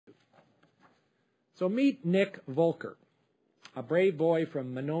So meet Nic Volker, a brave boy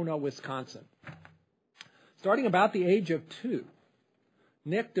from Monona, Wisconsin. Starting about the age of 2,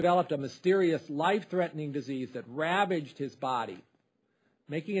 Nic developed a mysterious, life-threatening disease that ravaged his body,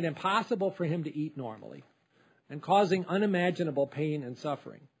 making it impossible for him to eat normally and causing unimaginable pain and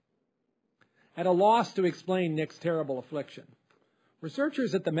suffering. At a loss to explain Nic's terrible affliction,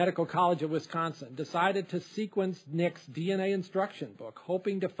 researchers at the Medical College of Wisconsin decided to sequence Nic's DNA instruction book,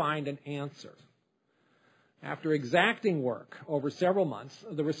 hoping to find an answer. After exacting work over several months,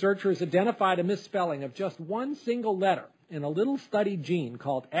 the researchers identified a misspelling of just one single letter in a little studied gene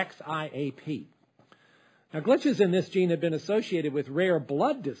called XIAP. Now, glitches in this gene have been associated with rare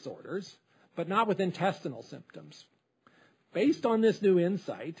blood disorders, but not with intestinal symptoms. Based on this new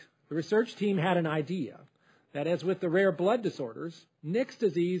insight, the research team had an idea that, as with the rare blood disorders, Nic's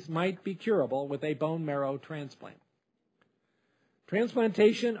disease might be curable with a bone marrow transplant.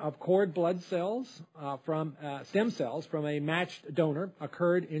 Transplantation of cord blood cells from stem cells from a matched donor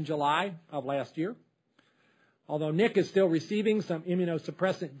occurred in July of last year. Although Nic is still receiving some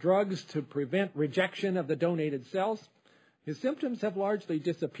immunosuppressant drugs to prevent rejection of the donated cells, his symptoms have largely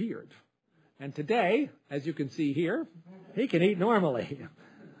disappeared. And today, as you can see here, he can eat normally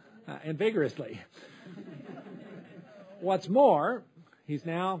and vigorously. What's more, he's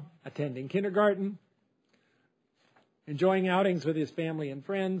now attending kindergarten, enjoying outings with his family and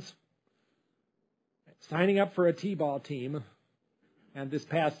friends, signing up for a t-ball team, and this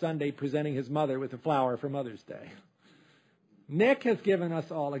past Sunday presenting his mother with a flower for Mother's Day. Nic has given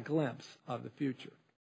us all a glimpse of the future.